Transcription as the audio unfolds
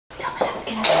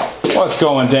What's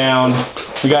going down?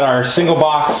 We got our single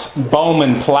box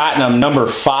Bowman Platinum number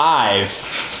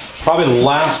 5. Probably the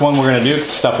last one we're going to do because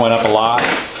stuff went up a lot.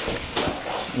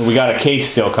 We got a case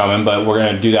still coming, but we're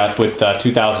going to do that with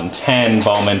 2010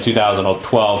 Bowman,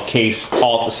 2012 case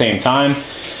all at the same time.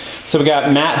 So we got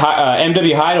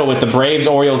MW Heidel with the Braves,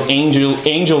 Orioles,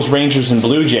 Angels, Rangers, and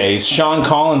Blue Jays. Sean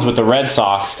Collins with the Red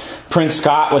Sox. Prince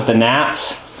Scott with the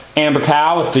Nats. Amber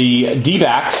Cow with the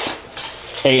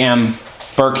D-backs. A.M.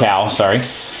 Burkow, sorry.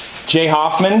 Jay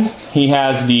Hoffman, he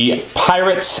has the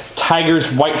Pirates,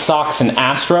 Tigers, White Sox, and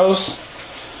Astros.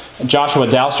 Joshua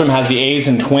Dahlstrom has the A's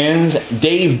and Twins.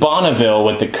 Dave Bonneville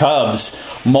with the Cubs.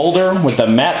 Mulder with the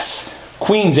Mets.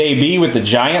 Queens AB with the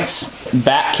Giants.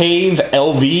 Batcave,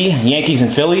 LV, Yankees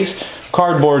and Phillies.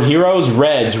 Cardboard Heroes,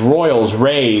 Reds, Royals,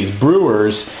 Rays,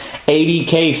 Brewers.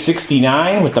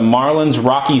 ADK69 with the Marlins,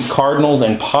 Rockies, Cardinals,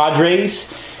 and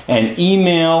Padres. And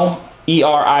Email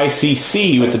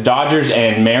ERICC with the Dodgers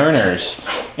and Mariners.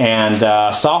 And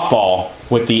softball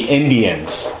with the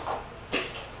Indians.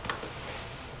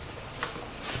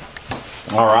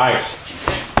 All right.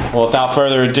 Well, without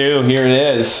further ado, here it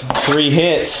is. 3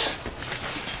 hits.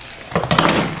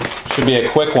 Should be a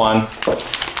quick one.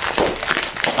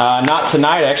 Not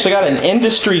tonight. I actually got an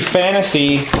industry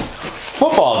fantasy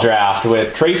football draft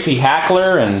with Tracy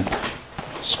Hackler and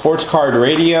Sports Card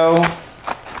Radio.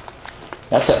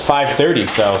 That's at 5:30.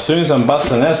 So as soon as I'm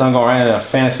busting this, I'm going right into a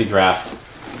fantasy draft.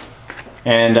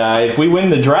 And if we win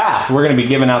the draft, we're going to be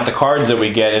giving out the cards that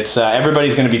we get. It's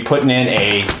everybody's going to be putting in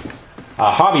a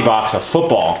hobby box of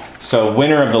football. So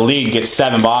winner of the league gets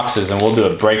 7 boxes, and we'll do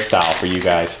a break style for you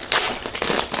guys.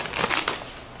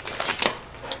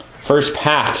 First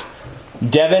pack: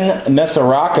 Devin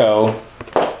Mesaraco,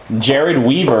 Jared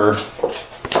Weaver,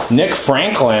 Nick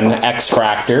Franklin,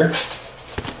 X-Fractor,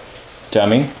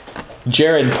 dummy,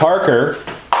 Jared Parker,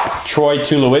 Troy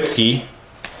Tulowitzki.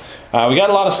 We got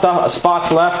a lot of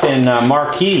spots left in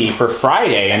Marquee for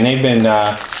Friday, and they've been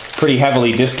pretty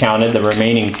heavily discounted, the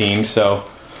remaining teams. So,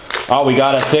 oh, we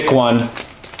got a thick one.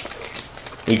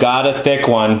 We got a thick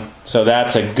one, so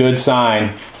that's a good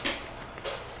sign.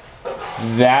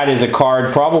 That is a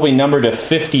card probably numbered to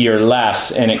 50 or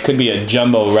less, and it could be a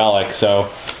jumbo relic,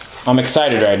 so I'm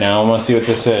excited right now. I want to see what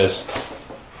this is.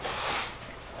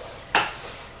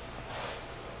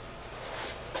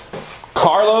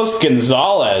 Carlos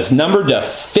Gonzalez, numbered to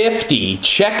 50.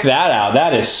 Check that out.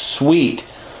 That is sweet.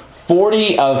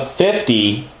 40 of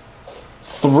 50.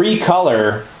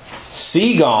 3-color.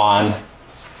 Seagon.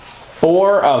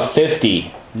 4 of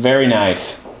 50. Very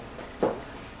nice.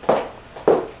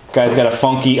 Guy's got a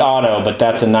funky auto, but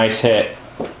that's a nice hit.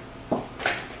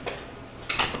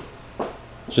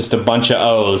 Just a bunch of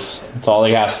O's. That's all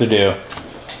he has to do.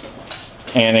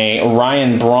 And a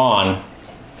Ryan Braun.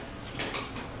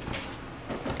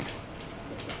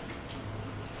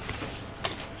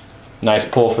 Nice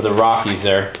pull for the Rockies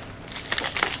there.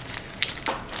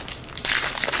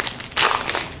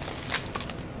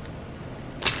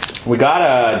 We got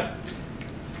a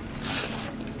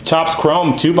Topps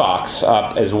Chrome 2-box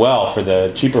up as well for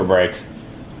the cheaper breaks.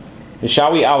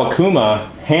 Ishawi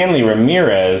Awakuma, Hanley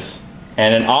Ramirez,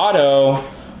 and an auto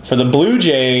for the Blue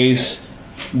Jays,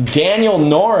 Daniel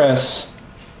Norris.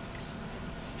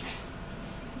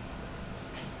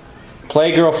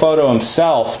 Playgirl photo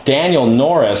himself, Daniel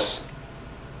Norris.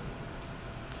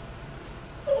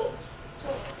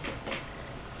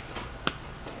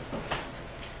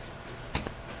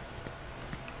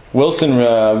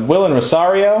 Willen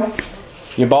Rosario,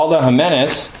 Ubaldo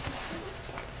Jimenez,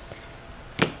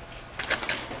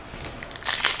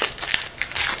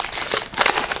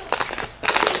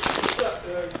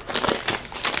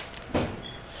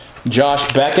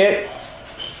 Josh Beckett,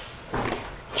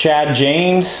 Chad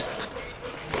James,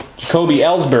 Jacoby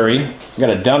Ellsbury, got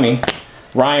a dummy,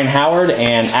 Ryan Howard,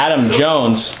 and Adam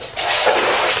Jones.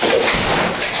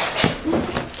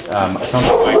 Sounds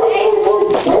like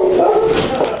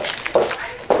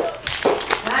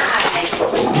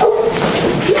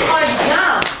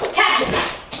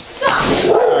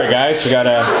guys, we got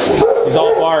he's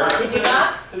all bark.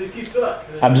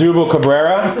 Abdul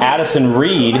Cabrera, Addison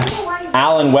Reed,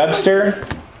 Alan Webster,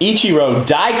 Ichiro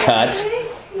die cut,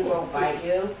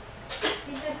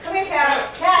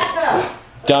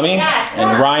 dummy,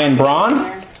 and Ryan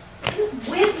Braun.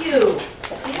 With you.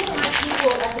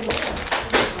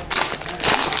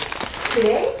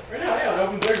 Today?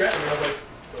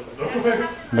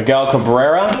 Miguel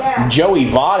Cabrera, Joey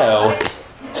Votto,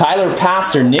 Tyler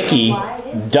Pastor, Nicky,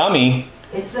 dummy,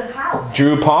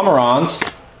 Drew Pomeranz,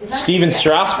 Steven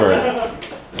Strasburg.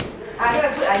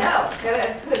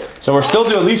 So we're still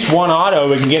doing at least one auto.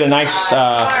 We can get a nice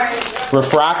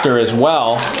refractor as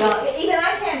well. Well, even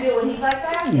I can't do it when he's like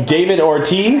that. David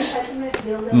Ortiz.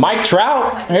 Mike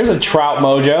Trout. Here's a Trout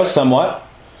mojo, somewhat.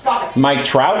 Stop it. Mike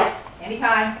Trout.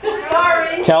 Anytime.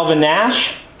 Sorry. Telvin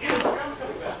Nash.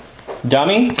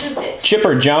 Dummy.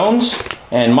 Chipper Jones.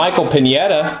 And Michael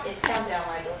Pineda. It's countdown,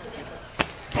 Michael.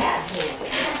 Bad boy.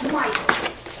 That's Michael.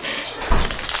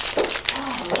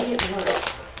 Oh, look at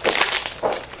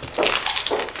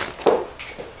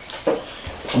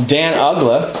work. Dan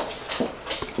Ugla.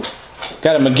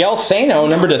 Got a Miguel Sano,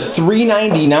 number to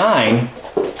 399.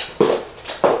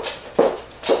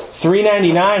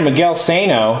 399 Miguel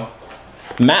Sano.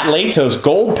 Matt Lato's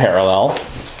gold parallel.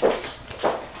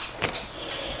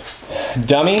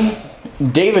 Dummy.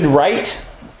 David Wright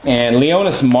and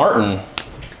Leonis Martin.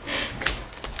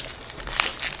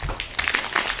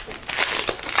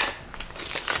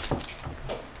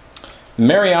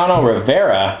 Mariano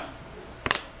Rivera.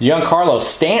 Giancarlo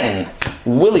Stanton.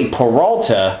 Willie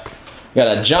Peralta.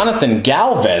 Got a Jonathan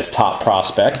Galvez top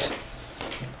prospect.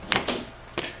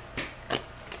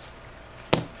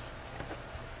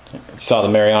 Saw the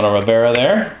Mariano Rivera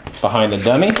there behind the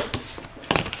dummy.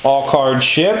 All cards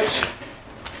shipped.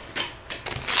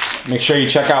 Make sure you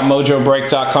check out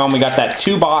mojobreak.com. We got that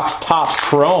 2-box Topps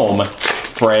Chrome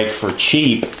break for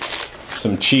cheap.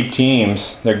 Some cheap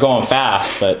teams. They're going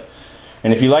fast, but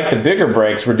and if you like the bigger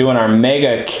breaks, we're doing our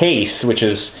mega case, which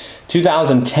is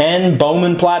 2010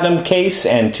 Bowman Platinum case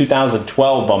and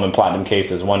 2012 Bowman Platinum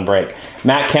case is one break.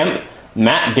 Matt Kemp,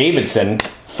 Matt Davidson,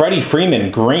 Freddie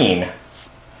Freeman green,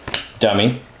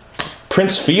 dummy,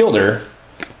 Prince Fielder,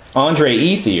 Andre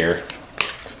Ethier.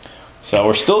 So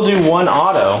we're still due one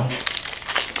auto.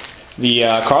 The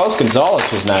Carlos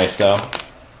Gonzalez was nice though.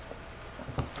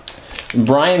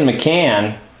 Brian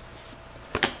McCann,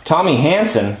 Tommy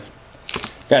Hanson,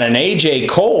 got an AJ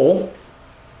Cole.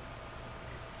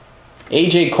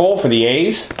 AJ Cole for the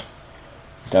A's.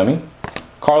 Dummy.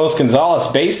 Carlos Gonzalez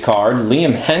base card.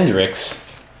 Liam Hendricks.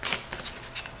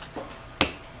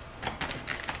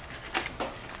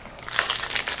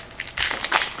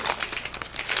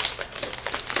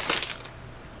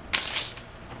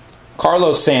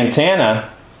 Carlos Santana.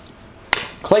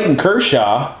 Clayton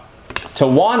Kershaw.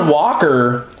 Tawan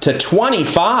Walker to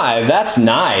 25. That's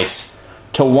nice.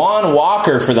 Tawan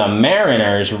Walker for the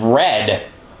Mariners. Red.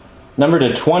 Number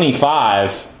to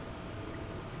 25.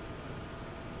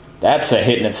 That's a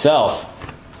hit in itself.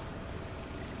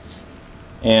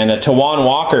 And a Tawan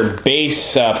Walker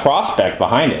base prospect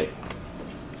behind it.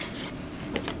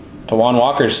 Tawan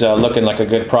Walker's looking like a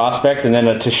good prospect, and then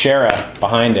a Teixeira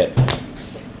behind it.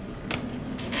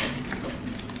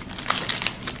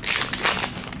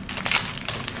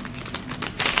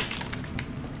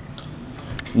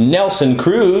 Nelson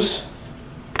Cruz.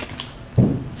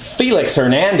 Felix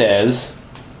Hernandez.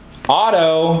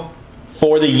 Auto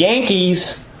for the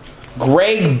Yankees.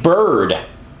 Greg Bird.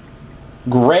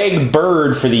 Greg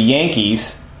Bird for the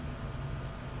Yankees.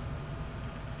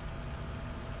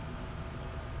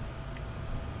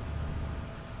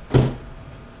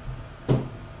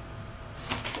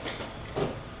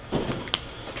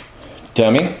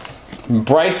 Dummy.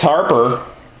 Bryce Harper.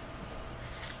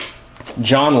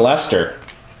 John Lester.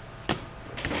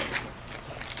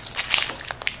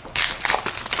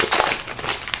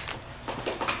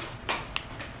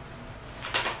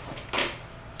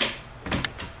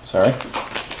 Sorry.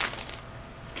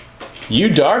 Yu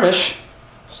Darvish.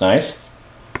 That's nice.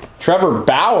 Trevor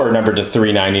Bauer, number to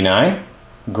 399.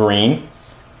 Green.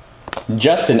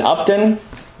 Justin Upton.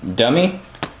 Dummy.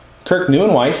 Kirk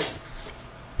Neuenweiss.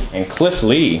 And Cliff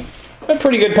Lee. A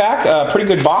pretty good pack. Pretty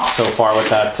good box so far with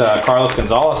that Carlos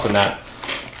Gonzalez and that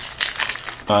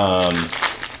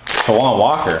Tawan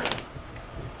Walker.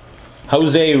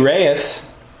 Jose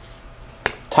Reyes.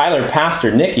 Tyler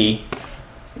Pastor-Nicky.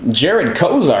 Jared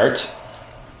Cozart,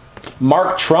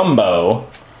 Mark Trumbo,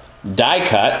 die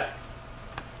cut,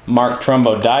 Mark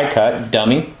Trumbo die cut,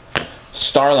 dummy,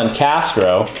 Starlin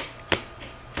Castro,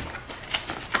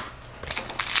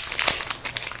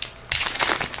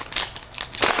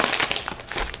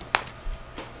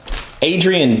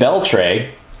 Adrian Beltre,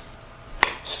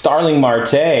 Starling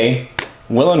Marte,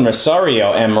 Willen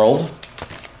Rosario Emerald,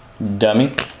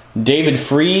 dummy, David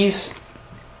Freese,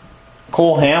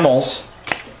 Cole Hamels.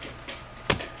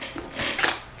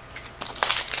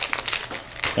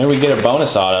 And we get a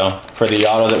bonus auto for the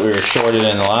auto that we were shorted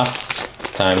in the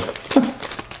last time.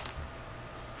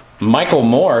 Michael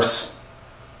Morse,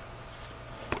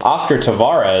 Oscar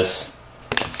Tavares,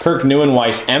 Kirk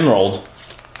Neuenweiss Emerald,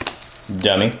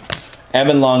 dummy,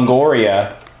 Evan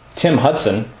Longoria, Tim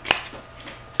Hudson.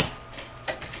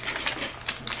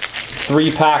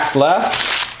 3 packs left.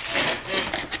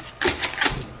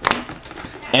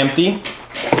 empty.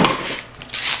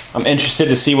 I'm interested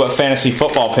to see what fantasy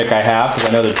football pick I have because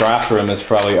I know the draft room is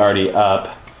probably already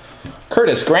up.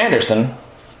 Curtis Granderson,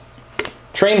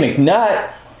 Trey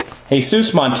McNutt,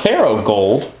 Jesus Montero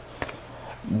gold,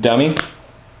 dummy,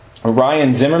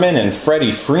 Ryan Zimmerman, and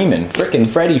Freddie Freeman. Frickin'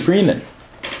 Freddie Freeman.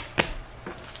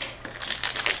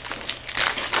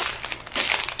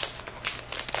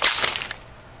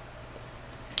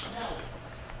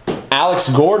 Alex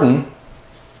Gordon,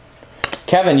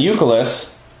 Kevin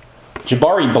Youkilis,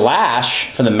 Jabari Blash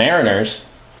for the Mariners,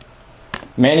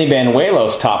 Manny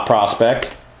Banuelos, top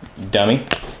prospect, dummy,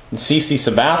 and CC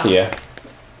Sabathia.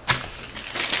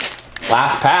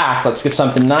 Last pack, let's get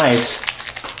something nice.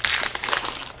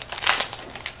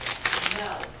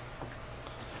 No.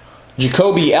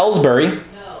 Jacoby Ellsbury,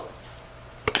 No.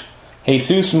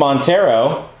 Jesus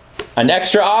Montero, an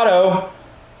extra auto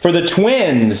for the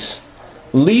Twins.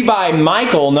 Levi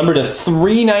Michael, number to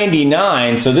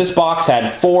 399. So this box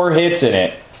had 4 hits in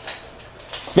it.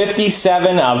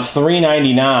 57 of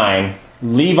 399.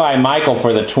 Levi Michael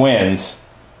for the Twins.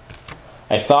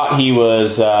 I thought he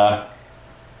was on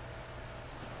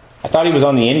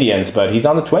the Indians, but he's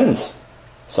on the Twins.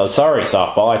 So sorry,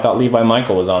 softball. I thought Levi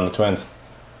Michael was on the Twins.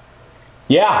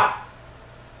 Yeah.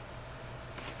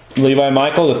 Levi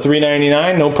Michael to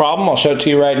 399, no problem. I'll show it to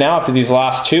you right now after these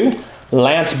last two.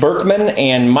 Lance Berkman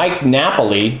and Mike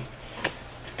Napoli.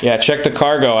 Yeah, check the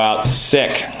cargo out.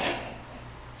 Sick.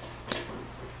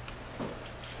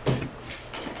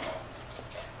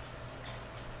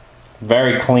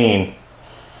 Very clean.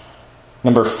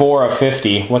 Number 4 of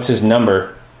 50. What's his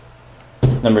number?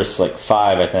 Number's like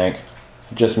 5, I think.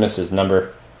 Just missed his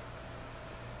number.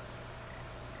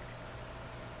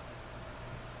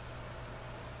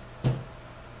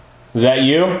 Is that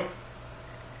you?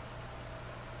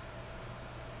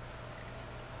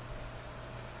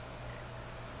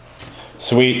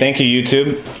 Sweet. Thank you,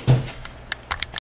 YouTube.